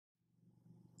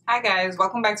Hi guys,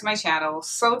 welcome back to my channel.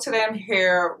 So today I'm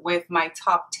here with my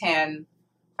top 10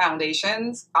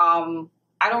 foundations. I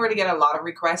don't really get a lot of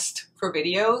requests for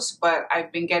videos, but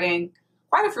I've been getting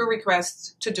quite a few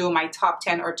requests to do my top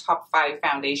 10 or top 5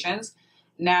 foundations.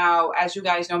 Now, as you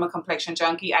guys know, I'm a complexion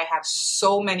junkie. I have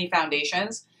so many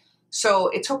foundations. So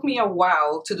it took me a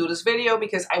while to do this video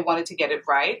because I wanted to get it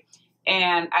right.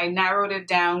 And I narrowed it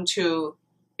down to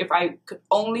if I could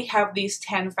only have these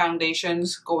 10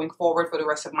 foundations going forward for the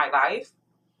rest of my life,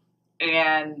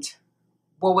 and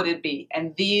what would it be?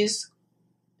 And these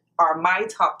are my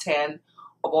top 10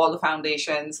 of all the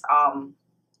foundations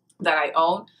that I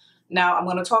own. Now I'm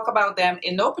going to talk about them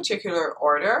in no particular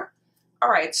order. All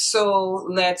right, so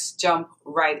let's jump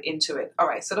right into it. All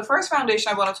right, so the first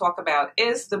foundation I want to talk about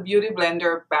is the Beauty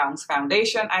Blender Bounce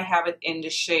Foundation. I have it in the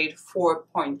shade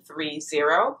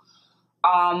 4.30.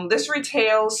 This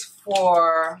retails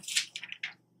for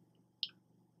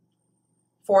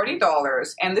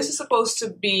 $40, and this is supposed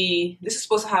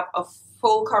to have a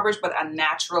full coverage but a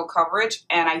natural coverage,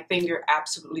 and I think you're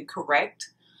absolutely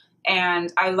correct.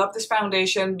 And I love this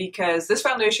foundation because this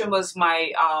foundation was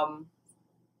my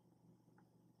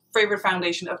favorite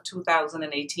foundation of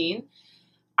 2018.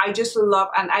 I just love,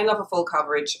 and I love a full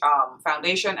coverage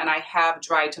foundation, and I have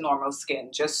dry to normal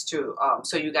skin, just to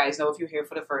so you guys know if you're here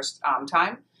for the first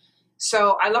time.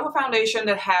 So I love a foundation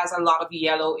that has a lot of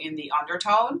yellow in the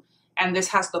undertone, and this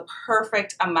has the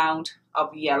perfect amount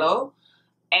of yellow,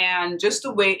 and just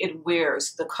the way it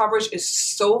wears. The coverage is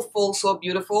so full, so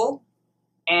beautiful,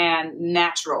 and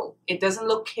natural. It doesn't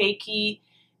look cakey.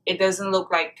 It doesn't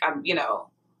look like, you know,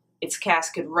 it's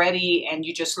casket ready and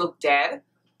you just look dead.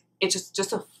 It's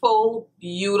just a full,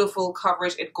 beautiful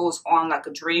coverage. It goes on like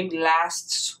a dream,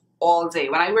 lasts all day.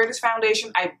 When I wear this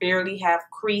foundation, I barely have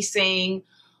creasing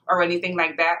or anything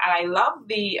like that. And I love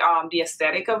the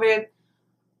aesthetic of it.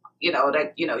 You know,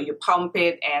 that, you know, you pump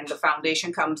it and the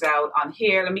foundation comes out on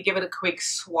here. Let me give it a quick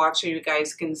swatch so you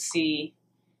guys can see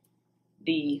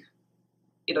the,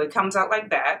 you know, it comes out like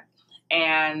that.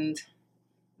 And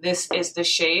this is the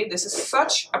shade. This is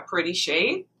such a pretty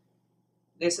shade.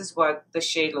 This is what the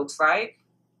shade looks like.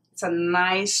 It's a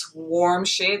nice warm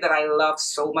shade that I love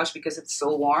so much because it's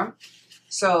so warm.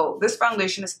 So this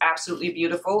foundation is absolutely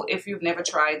beautiful. If you've never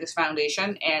tried this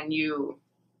foundation and you,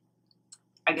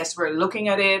 I guess, were looking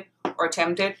at it or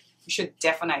tempted, you should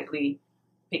definitely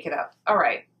pick it up. All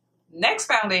right, next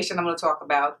foundation I'm going to talk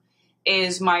about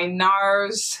is my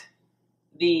Nars,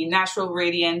 the Natural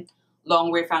Radiant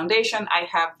Longwear Foundation. I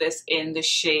have this in the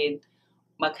shade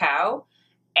Macao,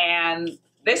 and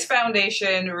this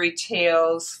foundation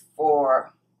retails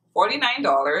for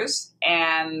 $49,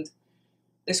 and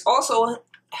this also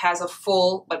has a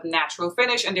full but natural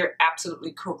finish, and they're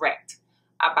absolutely correct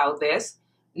about this.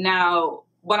 Now,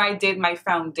 when I did my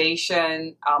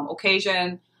foundation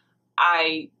occasion,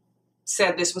 I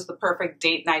said this was the perfect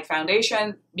date night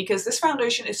foundation because this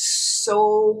foundation is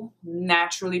so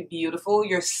naturally beautiful.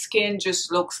 Your skin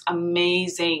just looks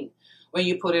amazing when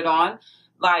you put it on.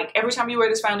 Like every time you wear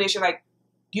this foundation, like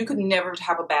you could never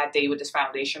have a bad day with this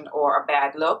foundation or a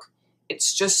bad look.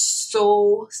 It's just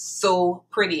so, so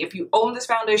pretty. If you own this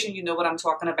foundation, you know what I'm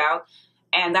talking about.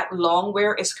 And that long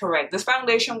wear is correct. This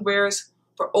foundation wears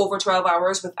for over 12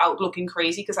 hours without looking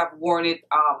crazy because I've worn it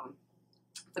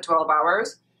for 12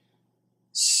 hours.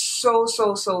 So,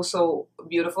 so, so, so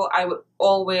beautiful. I would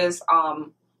always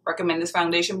recommend this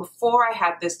foundation. Before I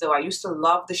had this though, I used to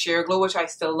love the Sheer Glow, which I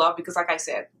still love because like I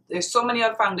said, there's so many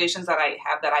other foundations that I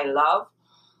have that I love,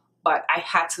 but I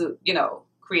had to, you know,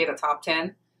 create a top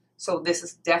 10. So this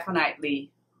is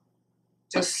definitely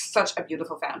just such a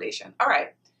beautiful foundation. All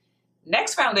right,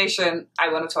 next foundation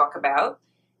I want to talk about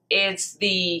is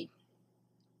the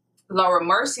Laura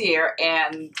Mercier,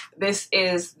 and this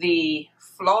is the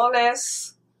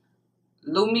Flawless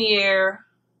Lumiere.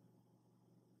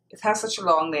 It has such a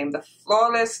long name. The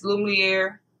Flawless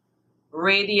Lumiere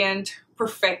Radiant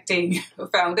Perfecting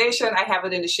Foundation. I have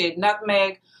it in the shade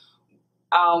Nutmeg,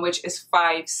 which is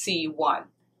 5C1.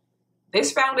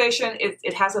 This foundation,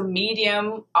 it has a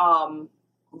medium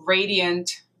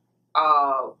radiant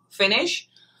finish,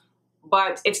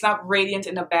 but it's not radiant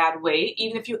in a bad way.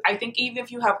 I think even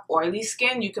if you have oily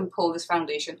skin, you can pull this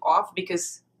foundation off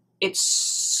because it's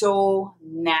so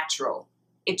natural.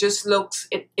 It just looks,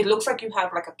 it looks like you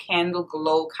have like a candle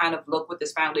glow kind of look with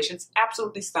this foundation. It's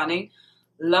absolutely stunning.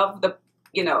 Love the,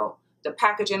 you know, the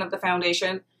packaging of the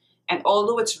foundation. And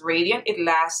although it's radiant, it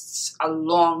lasts a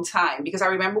long time because I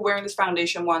remember wearing this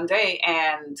foundation one day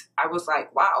and I was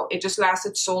like, wow, it just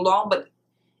lasted so long, but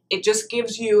it just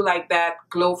gives you like that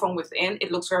glow from within.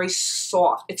 It looks very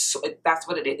soft. That's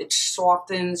what it is. It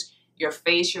softens your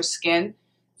face, your skin.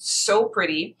 So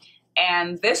pretty.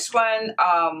 And this one,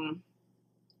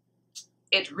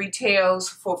 it retails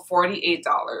for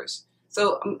 $48.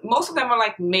 So most of them are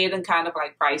like mid and kind of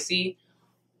like pricey.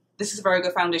 This is a very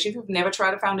good foundation. If you've never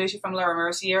tried a foundation from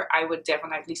Mercier, I would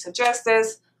definitely suggest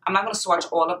this. I'm not going to swatch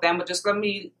all of them, but just let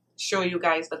me show you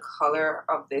guys the color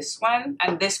of this one.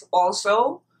 And this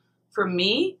also, for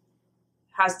me,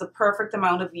 has the perfect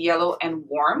amount of yellow and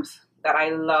warmth that I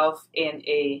love in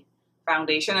a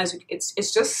foundation. As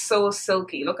it's just so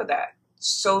silky. Look at that.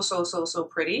 So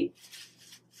pretty.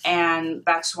 And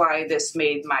that's why this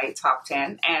made my top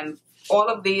 10. And all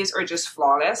of these are just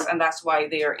flawless, and that's why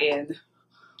they're in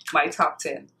my top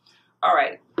 10. All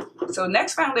right, so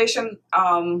next foundation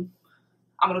I'm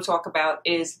going to talk about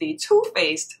is the Too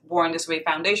Faced Born This Way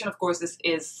foundation. Of course, this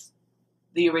is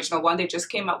the original one. They just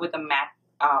came out with the matte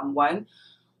one,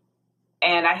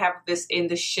 and I have this in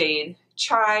the shade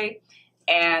Chai,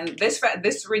 and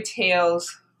this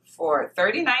retails for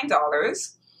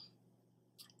 $39,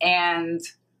 and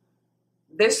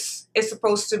this is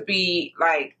supposed to be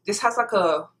like, this has like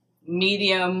a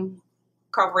medium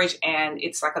coverage and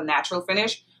it's like a natural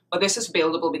finish, but this is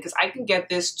buildable because I can get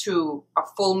this to a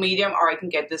full medium or I can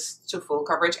get this to full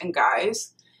coverage. And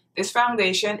guys, this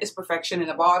foundation is perfection in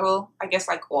a bottle. I guess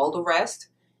like all the rest,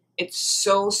 it's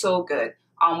so good.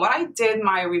 When I did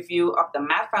my review of the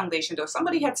matte foundation though,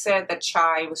 somebody had said that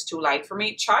Chai was too light for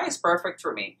me. Chai is perfect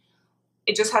for me.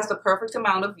 It just has the perfect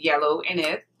amount of yellow in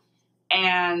it.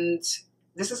 And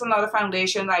this is another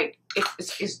foundation, like,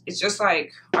 it's just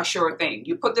like a sure thing.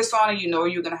 You put this on and you know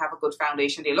you're going to have a good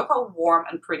foundation day. Look how warm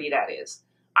and pretty that is.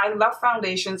 I love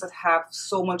foundations that have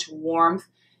so much warmth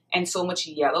and so much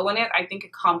yellow in it. I think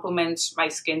it complements my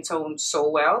skin tone so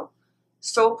well.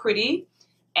 So pretty.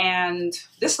 And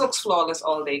this looks flawless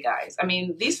all day, guys. I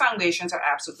mean, these foundations are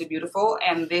absolutely beautiful,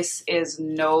 and this is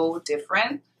no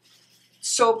different.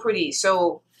 So pretty.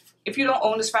 So if you don't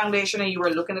own this foundation and you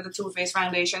were looking at the Too Faced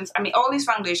foundations, I mean, all these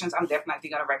foundations I'm definitely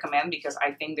going to recommend because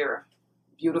I think they're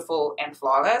beautiful and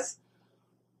flawless.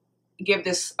 Give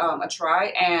this a try,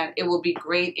 and it will be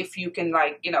great if you can,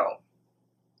 like, you know,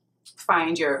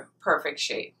 find your perfect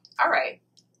shade. All right.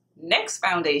 Next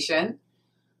foundation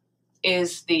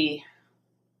is the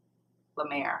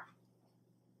Lumiere,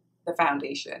 the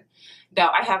foundation.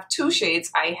 Now, I have two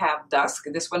shades. I have Dusk.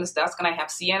 This one is Dusk, and I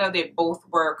have Sienna. They both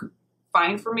work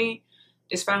fine for me.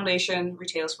 This foundation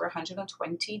retails for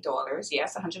 $120.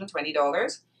 Yes,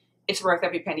 $120. It's worth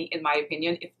every penny, in my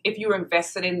opinion. If you're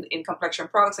invested in complexion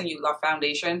products and you love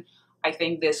foundation, I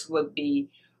think this would be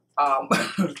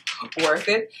worth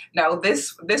it. Now,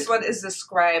 this one is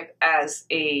described as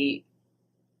a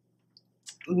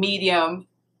medium,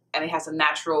 and it has a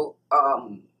natural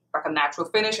like a natural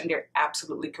finish, and they're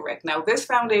absolutely correct. Now, this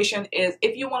foundation is,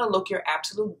 if you want to look your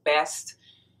absolute best,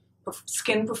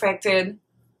 skin perfected,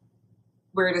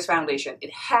 wear this foundation.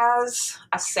 It has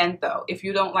a scent though. If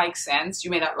you don't like scents, you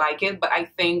may not like it, but I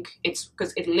think it's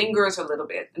because it lingers a little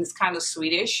bit and it's kind of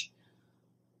sweetish.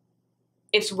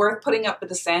 It's worth putting up with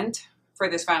the scent for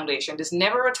this foundation. There's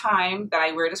never a time that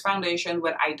I wear this foundation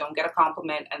when I don't get a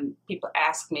compliment and people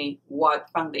ask me, what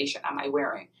foundation am I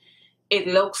wearing? It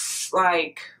looks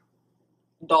like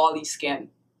dolly skin.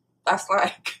 That's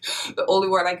like the only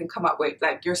word I can come up with.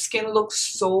 Like, your skin looks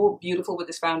so beautiful with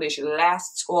this foundation. It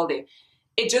lasts all day.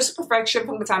 It's just perfection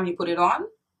from the time you put it on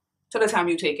to the time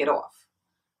you take it off.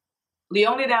 The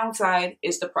only downside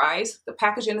is the price. The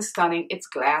packaging is stunning. It's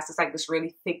glass. It's like this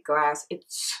really thick glass.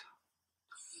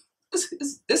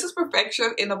 This is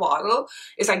perfection in a bottle.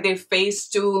 It's like they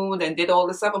face-tuned and did all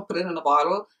this stuff and put it in a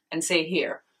bottle and say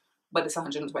here. But it's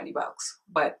 $120.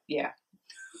 But yeah,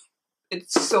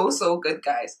 it's so good,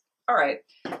 guys. All right,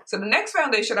 so the next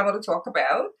foundation I'm going to talk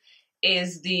about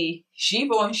is the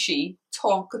Givenchy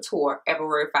Teint Couture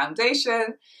Everwear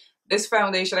foundation. This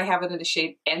foundation, I have it in the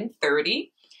shade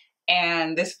N30,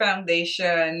 and this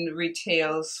foundation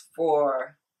retails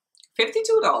for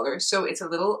 $52, so it's a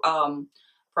little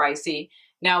pricey.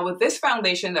 Now, with this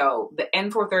foundation though, the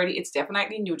N430, it's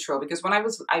definitely neutral, because when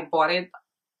I bought it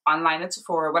online at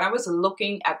Sephora, when I was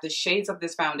looking at the shades of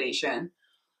this foundation,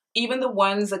 even the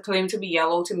ones that claim to be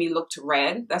yellow to me looked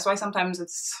red. That's why sometimes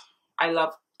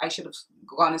I should have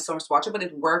gone and swatch it, but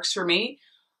it works for me.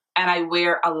 And I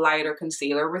wear a lighter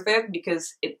concealer with it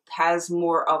because it has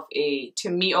more of a, to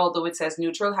me, although it says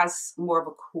neutral, has more of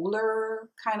a cooler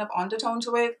kind of undertone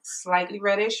to it, slightly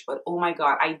reddish. But oh my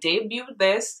God, I debuted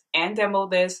this and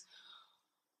demoed this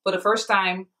for the first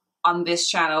time on this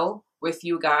channel with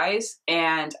you guys,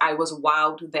 and I was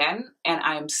wowed then, and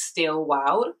I am still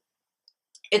wowed.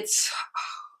 It's,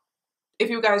 if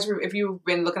you've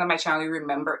been looking at my channel, you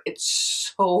remember,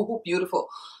 it's so beautiful.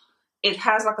 It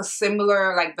has like a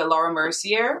similar, like the Laura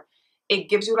Mercier. It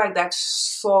gives you like that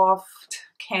soft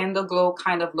candle glow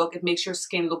kind of look. It makes your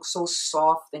skin look so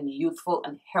soft and youthful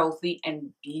and healthy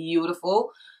and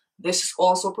beautiful. This is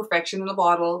also perfection in a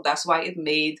bottle. That's why it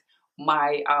made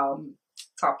my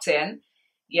top 10.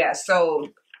 Yeah, so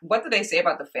what did they say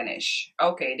about the finish?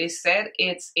 Okay, they said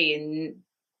it's a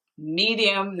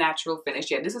medium natural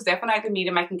finish. Yeah, this is definitely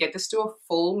medium. I can get this to a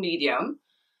full medium,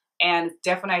 and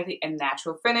definitely a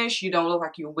natural finish. You don't look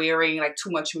like you're wearing like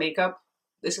too much makeup.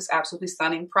 This is absolutely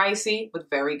stunning, pricey, but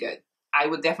very good. I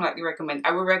would definitely recommend.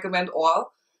 I would recommend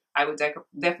all. I would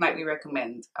definitely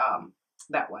recommend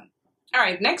that one. All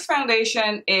right, next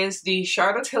foundation is the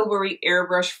Charlotte Tilbury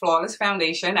Airbrush Flawless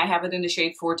Foundation. I have it in the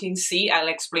shade 14C. I'll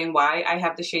explain why I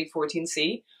have the shade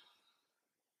 14C.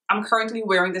 I'm currently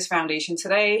wearing this foundation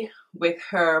today with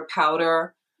her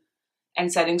powder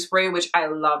and setting spray, which I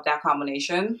love that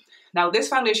combination. Now, this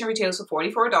foundation retails for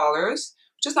 $44,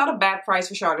 which is not a bad price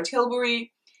for Charlotte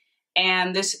Tilbury.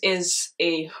 And this is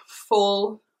a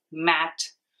full matte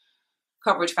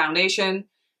coverage foundation.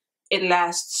 It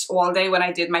lasts all day. When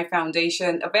I did my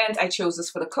foundation event, I chose this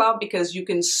for the club because you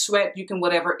can sweat, you can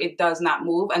whatever, it does not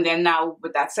move. And then now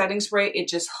with that setting spray, it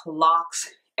just locks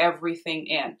everything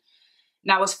in.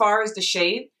 Now, as far as the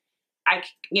shade, I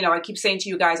keep saying to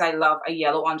you guys, I love a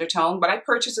yellow undertone, but I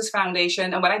purchased this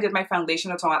foundation, and when I did my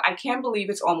foundation on, I can't believe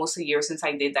it's almost a year since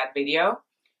I did that video.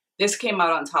 This came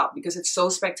out on top because it's so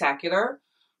spectacular.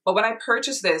 But when I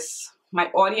purchased this, my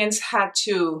audience had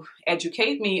to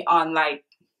educate me on like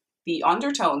the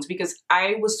undertones, because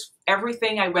I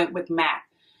went with MAC,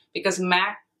 because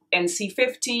MAC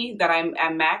NC50 that I'm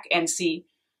at MAC NC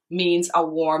means a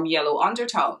warm yellow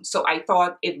undertone. So I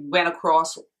thought it went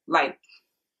across like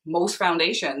most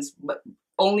foundations, but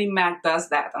only MAC does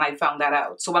that, and I found that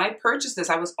out. So when I purchased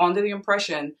this, I was under the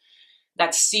impression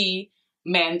that C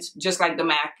meant just like the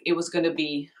MAC, it was going to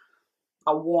be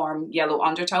a warm yellow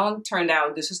undertone. Turned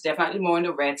out this is definitely more on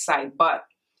the red side, but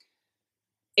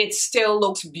it still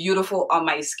looks beautiful on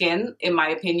my skin, in my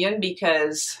opinion,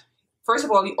 because first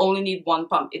of all, you only need one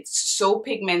pump. It's so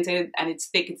pigmented and it's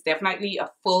thick. It's definitely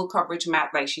a full coverage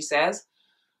matte, like she says.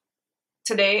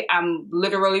 Today, I'm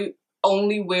literally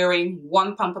only wearing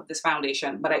one pump of this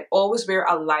foundation, but I always wear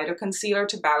a lighter concealer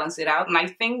to balance it out. And I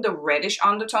think the reddish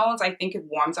undertones, I think it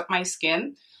warms up my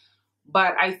skin.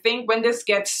 But I think when this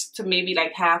gets to maybe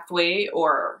like halfway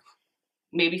or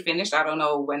maybe finished, I don't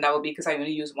know when that will be because I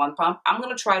only use one pump, I'm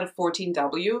going to try the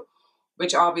 14W,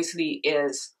 which obviously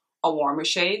is a warmer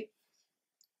shade.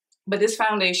 But this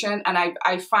foundation, and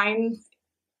I find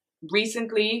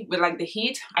recently with like the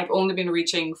heat, I've only been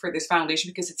reaching for this foundation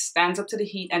because it stands up to the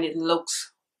heat and it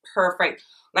looks perfect.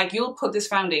 Like you'll put this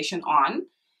foundation on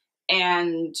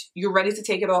and you're ready to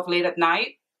take it off late at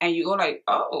night and you go like,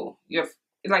 oh,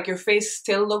 your face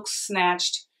still looks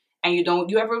snatched, and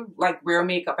you ever like wear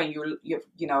makeup and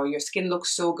your skin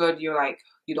looks so good, you're like,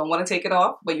 you don't want to take it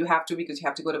off, but you have to because you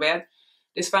have to go to bed.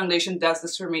 This foundation does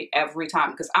this for me every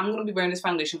time, because I'm going to be wearing this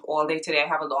foundation all day today. I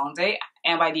have a long day,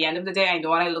 and by the end of the day, I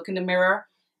know when I look in the mirror,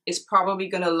 it's probably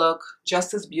going to look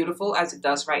just as beautiful as it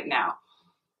does right now.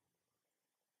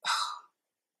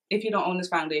 If you don't own this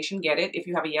foundation, get it. If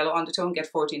you have a yellow undertone,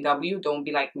 get 14W. Don't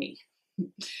be like me.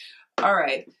 All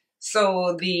right.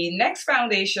 So the next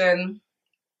foundation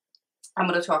I'm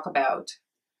going to talk about,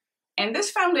 and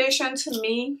this foundation to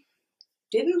me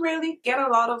didn't really get a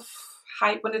lot of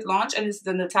hype when it launched, and it's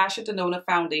the Natasha Denona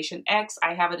Foundation X.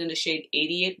 I have it in the shade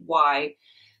 88Y.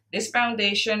 This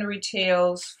foundation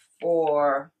retails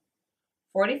for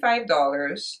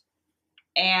 $45,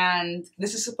 and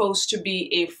this is supposed to be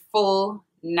a full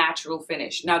natural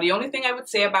finish. Now, the only thing I would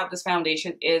say about this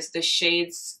foundation is the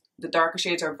shades, the darker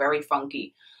shades are very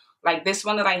funky. Like this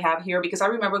one that I have here, because I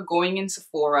remember going in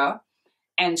Sephora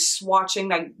and swatching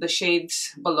like the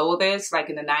shades below this, like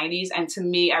in the 90s. And to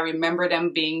me, I remember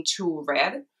them being too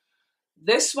red.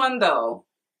 This one though,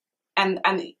 and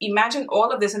imagine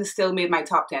all of this and it still made my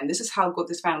top 10. This is how good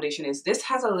this foundation is. This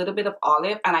has a little bit of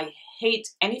olive, and I hate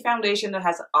any foundation that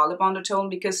has olive undertone,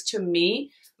 because to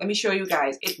me, let me show you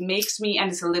guys, it makes me,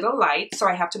 and it's a little light, so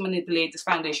I have to manipulate this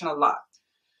foundation a lot.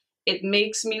 It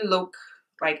makes me look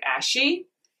like ashy.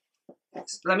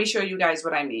 Let me show you guys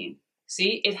what I mean.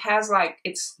 See, it has like,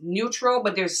 it's neutral,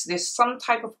 but there's some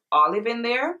type of olive in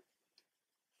there.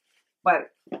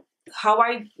 But how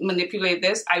I manipulate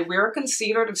this, I wear a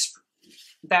concealer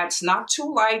that's not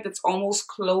too light, that's almost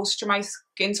close to my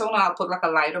skin tone. I'll put like a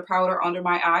lighter powder under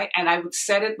my eye, and I would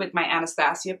set it with my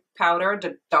Anastasia powder,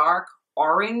 the dark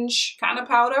orange kind of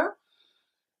powder,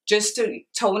 just to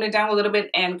tone it down a little bit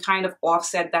and kind of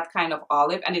offset that kind of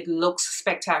olive, and it looks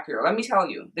spectacular. Let me tell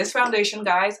you, this foundation,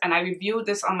 guys, and I reviewed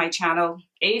this on my channel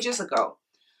ages ago.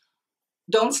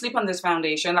 Don't sleep on this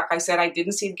foundation. Like I said, I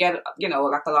didn't see it get, you know,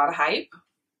 like a lot of hype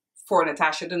for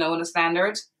Natasha Denona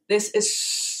standards. This is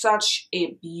such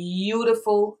a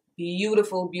beautiful,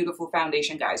 beautiful, beautiful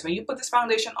foundation, guys. When you put this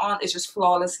foundation on, it's just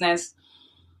flawlessness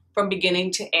from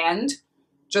beginning to end,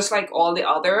 just like all the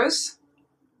others.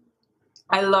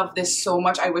 I love this so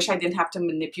much. I wish I didn't have to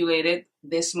manipulate it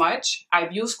this much.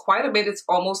 I've used quite a bit. It's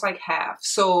almost like half.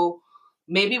 So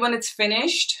maybe when it's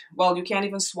finished, well, you can't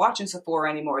even swatch in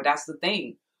Sephora anymore. That's the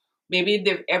thing. Maybe if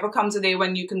there ever comes a day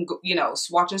when you can, you know,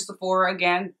 swatch in Sephora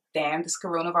again. Damn, this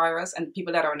coronavirus and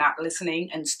people that are not listening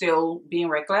and still being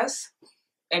reckless.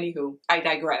 Anywho, I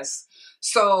digress.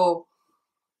 So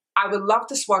I would love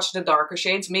to swatch the darker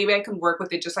shades. Maybe I can work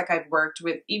with it just like I've worked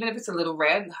with, even if it's a little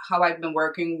red, how I've been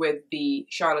working with the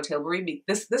Charlotte Tilbury.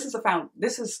 This is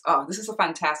a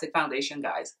fantastic foundation,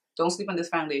 guys. Don't sleep on this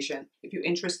foundation. If you're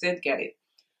interested, get it.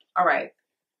 All right.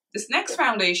 This next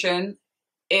foundation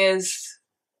is,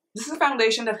 this is a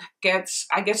foundation that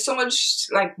I get so much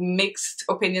like mixed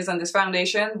opinions on this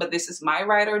foundation, but this is my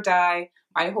ride or die,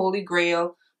 my holy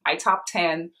grail, my top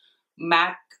 10,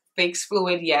 MAC Fix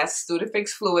Fluid. Yes, Studio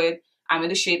Fix Fluid. I'm in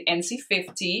the shade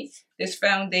NC50. This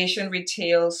foundation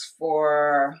retails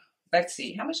for, let's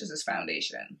see, how much is this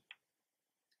foundation?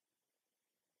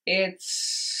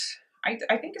 It's, I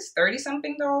think it's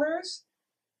 $30-something.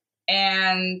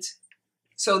 And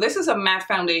so this is a matte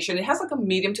foundation. It has like a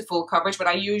medium to full coverage, but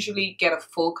I usually get a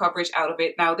full coverage out of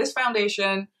it. Now this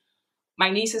foundation, my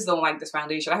nieces don't like this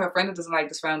foundation. I have a friend that doesn't like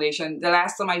this foundation. The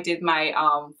last time I did my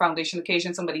foundation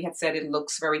occasion, somebody had said it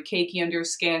looks very cakey under your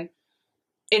skin.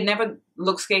 It never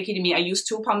looks cakey to me. I use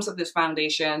 2 pumps of this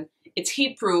foundation. It's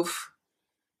heat proof.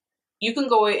 You can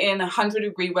go in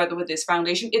 100-degree weather with this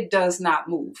foundation. It does not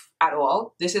move at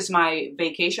all. This is my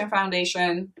vacation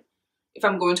foundation. If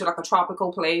I'm going to like a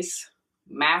tropical place,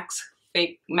 MAC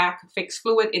Fix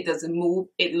Fluid, it doesn't move.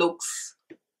 It looks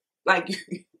like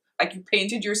like you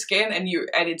painted your skin and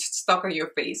it's stuck on your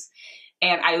face.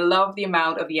 And I love the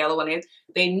amount of yellow in it.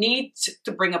 They need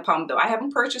to bring a pump though. I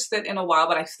haven't purchased it in a while,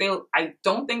 but I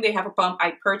don't think they have a pump.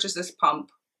 I purchased this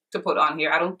pump to put on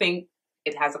here. I don't think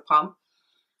it has a pump.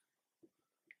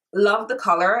 Love the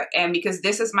color, and because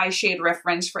this is my shade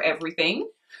reference for everything,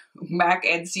 MAC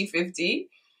NC50.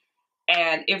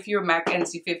 And if you're MAC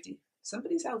NC50,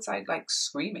 somebody's outside like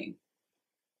screaming.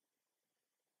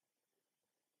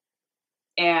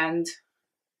 And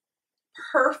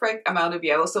perfect amount of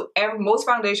yellow. So most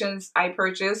foundations I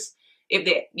purchase, if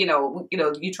they,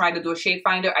 you try to do a shade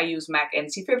finder, I use MAC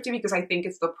NC50 because I think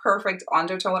it's the perfect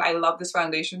undertone. I love this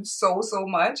foundation so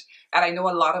much, and I know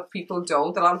a lot of people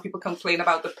don't. A lot of people complain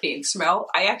about the paint smell.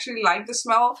 I actually like the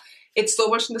smell. It's so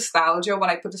much nostalgia. When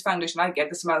I put this foundation, I get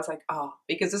the smell. It's like, oh,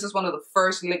 because this is one of the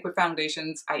first liquid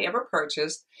foundations I ever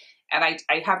purchased, and I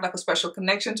have like a special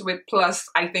connection to it. Plus,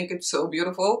 I think it's so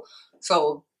beautiful.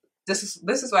 So this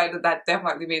is why that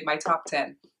definitely made my top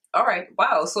 10. All right,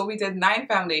 wow. So we did 9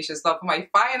 foundations. Now for my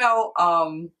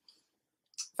final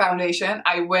foundation,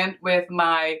 I went with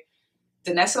my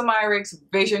Danessa Myricks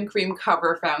Vision Cream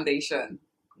Cover Foundation.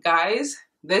 Guys,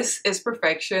 this is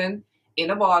perfection in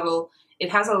a bottle.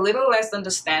 It has a little less than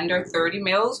the standard 30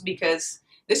 mils because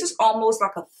this is almost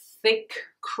like a thick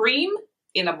cream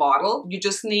in a bottle. You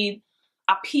just need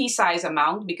a pea-size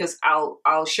amount because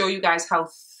I'll show you guys how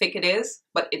thick it is,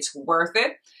 but it's worth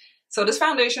it. So this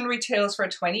foundation retails for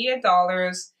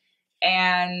 $28,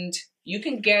 and you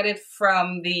can get it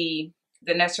from the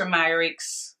Danessa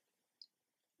Myricks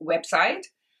website.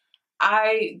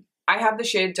 I have the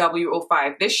shade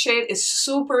W05. This shade is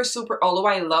super, although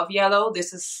I love yellow,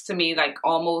 this is to me like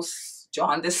almost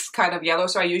jaundice kind of yellow.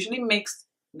 So I usually mix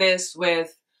this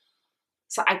with,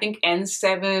 so I think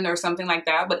N7 or something like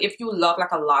that. But if you love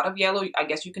like a lot of yellow, I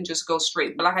guess you can just go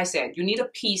straight. But like I said, you need a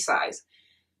pea size.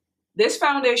 This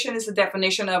foundation is the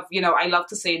definition of, I love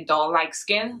to say doll-like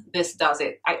skin. This does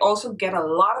it. I also get a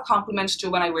lot of compliments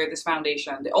too when I wear this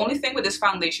foundation. The only thing with this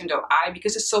foundation though,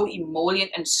 because it's so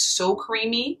emollient and so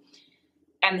creamy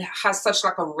and has such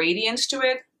like a radiance to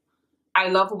it, I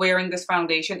love wearing this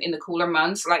foundation in the cooler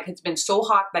months. Like it's been so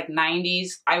hot, like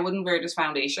 90s, I wouldn't wear this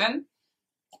foundation.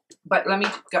 But let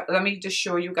me just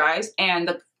show you guys.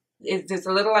 And there's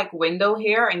a little like window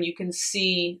here and you can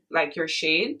see like your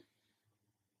shade.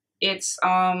 It's,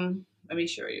 let me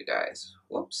show you guys.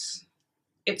 Whoops.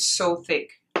 It's so thick.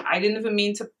 I didn't even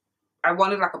mean to, I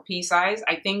wanted like a pea size.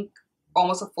 I think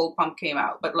almost a full pump came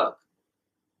out, but look.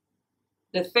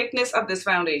 The thickness of this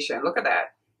foundation, look at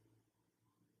that.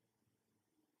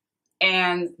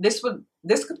 And this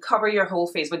could cover your whole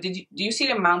face. But do you see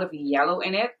the amount of yellow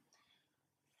in it?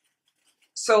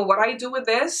 So what I do with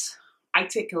this, I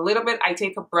take a little bit, I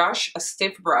take a brush, a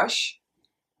stiff brush,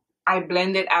 I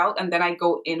blend it out, and then I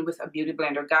go in with a beauty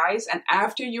blender, guys. And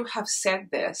after you have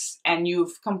set this and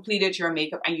you've completed your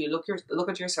makeup and you look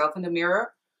at yourself in the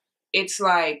mirror, it's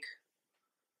like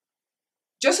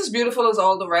just as beautiful as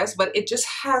all the rest, but it just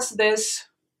has this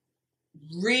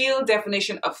real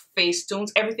definition of face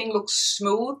tunes. Everything looks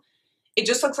smooth. It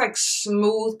just looks like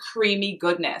smooth, creamy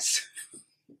goodness.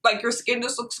 Like your skin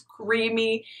just looks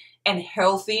creamy and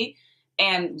healthy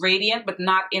and radiant, but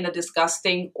not in a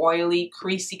disgusting, oily,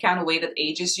 creasy kind of way that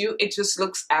ages you. It just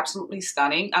looks absolutely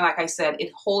stunning. And like I said,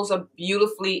 it holds up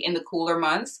beautifully in the cooler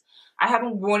months. I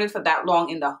haven't worn it for that long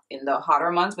in the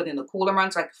hotter months, but in the cooler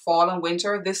months, like fall and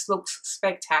winter, this looks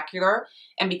spectacular.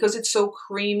 And because it's so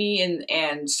creamy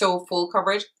and so full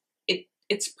coverage,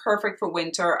 it's perfect for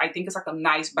winter. I think it's like a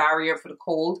nice barrier for the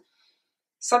cold.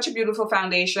 Such a beautiful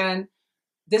foundation.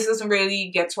 This doesn't really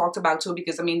get talked about too,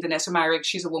 because I mean, Danessa Myrick,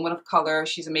 she's a woman of color.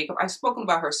 She's a makeup. I've spoken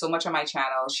about her so much on my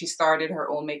channel. She started her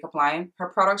own makeup line. Her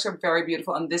products are very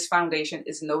beautiful, and this foundation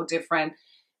is no different.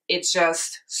 It's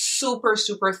just super,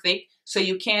 super thick. So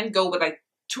you can go with like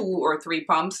 2 or 3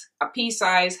 pumps, a pea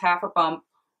size, half a pump,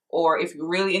 or if you're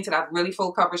really into that really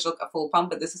full coverage look, a full pump.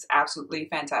 But this is absolutely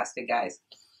fantastic, guys.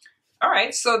 All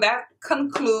right, so that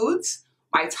concludes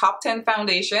my top 10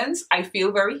 foundations. I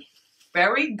feel very,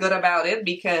 very good about it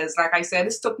because, like I said,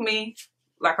 it took me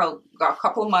like a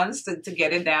couple months to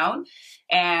get it down.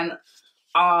 And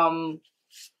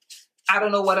I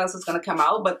don't know what else is going to come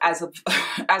out, but as of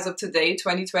today,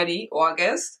 2020,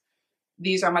 August,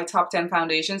 these are my top 10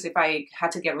 foundations. If I had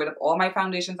to get rid of all my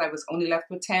foundations, I was only left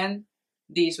with 10.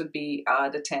 These would be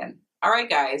the 10. All right,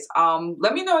 guys.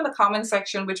 Let me know in the comment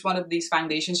section which one of these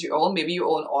foundations you own. Maybe you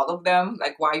own all of them,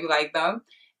 like why you like them.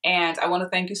 And I want to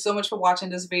thank you so much for watching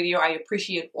this video. I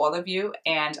appreciate all of you,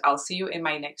 and I'll see you in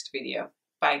my next video.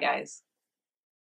 Bye, guys.